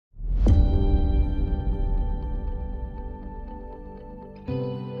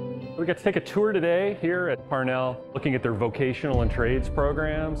We got to take a tour today here at Parnall, looking at their vocational and trades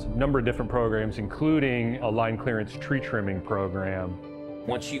programs, a number of different programs, including a line clearance tree trimming program.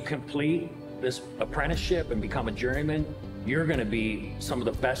 Once you complete this apprenticeship and become a journeyman, you're going to be some of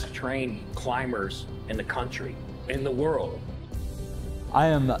the best trained climbers in the country, in the world. I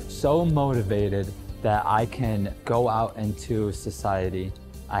am so motivated that I can go out into society.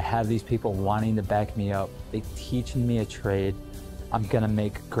 I have these people wanting to back me up. They teaching me a trade. I'm gonna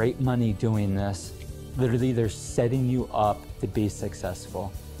make great money doing this. Literally, they're setting you up to be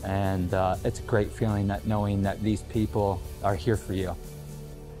successful. And it's a great feeling that knowing that these people are here for you.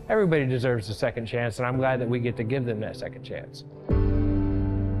 Everybody deserves a second chance, and I'm glad that we get to give them that second chance.